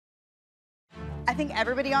I think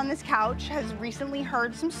everybody on this couch has recently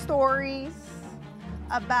heard some stories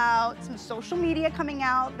about some social media coming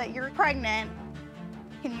out that you're pregnant.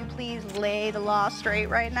 Can you please lay the law straight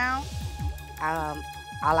right now?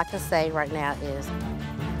 All I can say right now is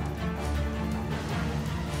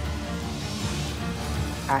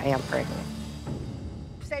I am pregnant.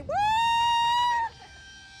 Say what?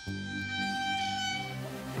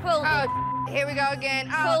 Prove it. Oh, here we go again.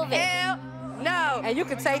 Oh, Prove it. hell no. And you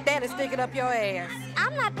can take that and stick it up your ass.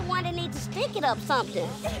 I'm not the one that needs to stick it up something.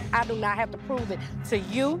 I do not have to prove it to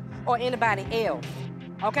you or anybody else,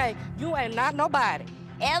 okay? You ain't not nobody.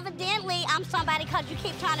 Evidently, I'm somebody because you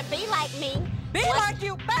keep trying to be like me. Be like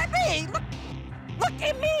you, baby! Look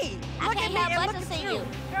at me! I Look can't at me help and but look to at see you. you.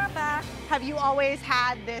 Girl, bye. Have you always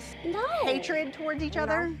had this No. hatred towards each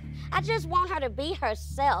other? I just want her to be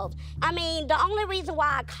herself. I mean, the only reason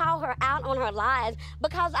why I call her out on her lies,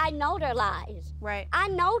 because I know they're lies. Right. I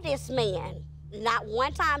know this man. Not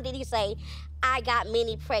one time did he say, I got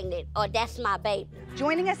Minnie pregnant, or that's my baby.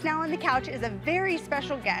 Joining us now on the couch is a very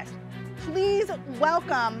special guest. Please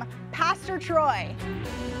welcome Pastor Troy.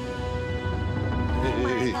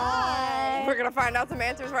 Hi. We're gonna find out some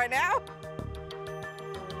answers right now.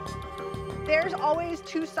 There's always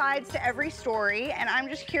two sides to every story, and I'm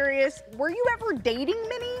just curious, were you ever dating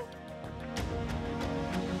Minnie?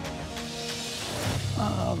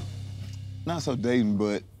 Not so dating,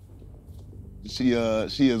 but she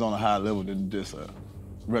is on a higher level than just a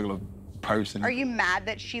regular person. Are you mad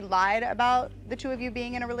that she lied about the two of you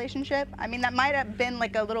being in a relationship? I mean, that might have been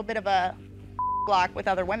like a little bit of a block with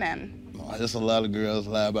other women. Just a lot of girls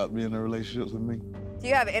lie about being in relationships with me. Do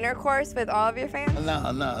you have intercourse with all of your fans?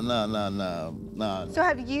 Nah. So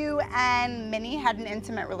have you and Minnie had an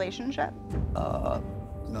intimate relationship? No,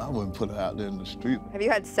 I wouldn't put her out there in the street. Have you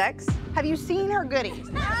had sex? Have you seen her goodies?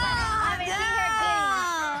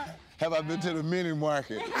 Have I been to the mini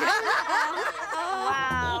market?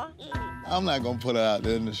 Wow. I'm not gonna put her out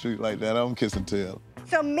there in the street like that. I'm kiss and tell.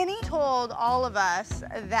 So Minnie told all of us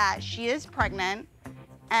that she is pregnant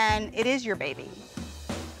and it is your baby.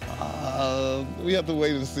 We have to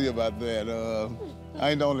wait and see about that. I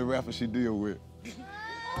ain't the only rapper she deal with. Minnie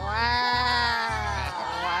a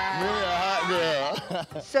hot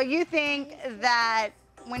girl. So you think that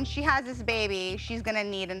when she has this baby, she's gonna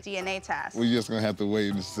need a DNA test? We're just gonna have to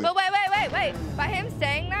wait and see. But wait. By him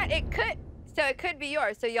saying that, it could be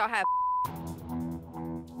yours, so y'all have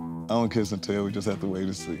I don't kiss and tell, we just have to wait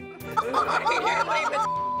and see.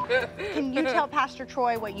 Can you tell Pastor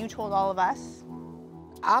Troy what you told all of us?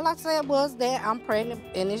 All I said was that I'm pregnant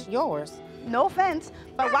and it's yours. No offense,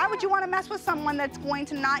 but why would you want to mess with someone that's going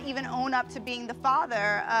to not even own up to being the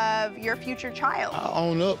father of your future child? I'll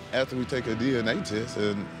own up after we take a DNA test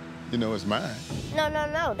and, you know, it's mine. No.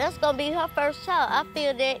 That's gonna be her first child. I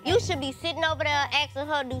feel that you should be sitting over there asking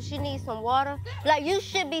her, do she need some water? Like, you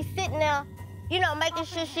should be sitting there, you know, making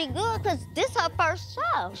sure she good, because this her first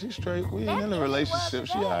child. She's straight. We ain't in a relationship.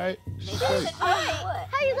 She all right. She's straight.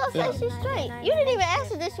 How you gonna say she's straight? You didn't even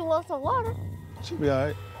ask her, did she want some water? She be all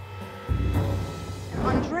right.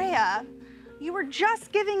 Andrea, you were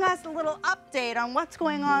just giving us a little update on what's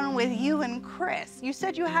going on with you and Chris. You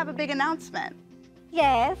said you have a big announcement.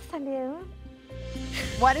 Yes, I do.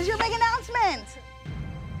 What is your big announcement?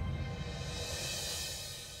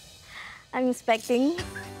 I'm expecting.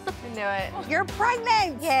 I knew it. You're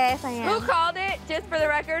pregnant. Yes, I am. Who called it? Just for the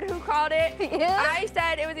record, who called it? Yeah. I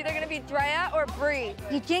said it was either gonna be Drea or Bree.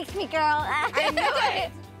 You jinxed me, girl. I knew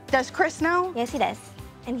it. Does Chris know? Yes, he does.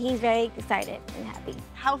 And he's very excited and happy.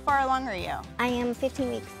 How far along are you? I am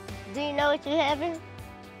 15 weeks. Do you know what you're having?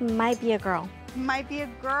 Might be a girl. Might be a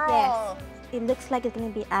girl. Yes. It looks like it's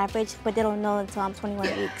gonna be average, but they don't know until I'm 21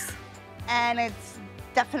 weeks. And it's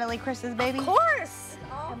definitely Chris's baby? Of course.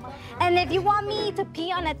 And if you want me to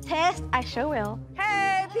pee on a test, I sure will.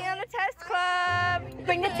 Hey, Pee on the Test Club.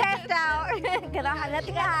 Bring the test out, because I have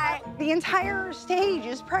nothing to hide. The entire stage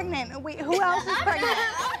is pregnant. Wait, who else is pregnant?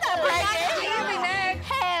 She's gonna be next.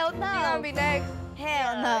 Hell no. She's gonna be next.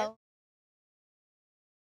 Hell no.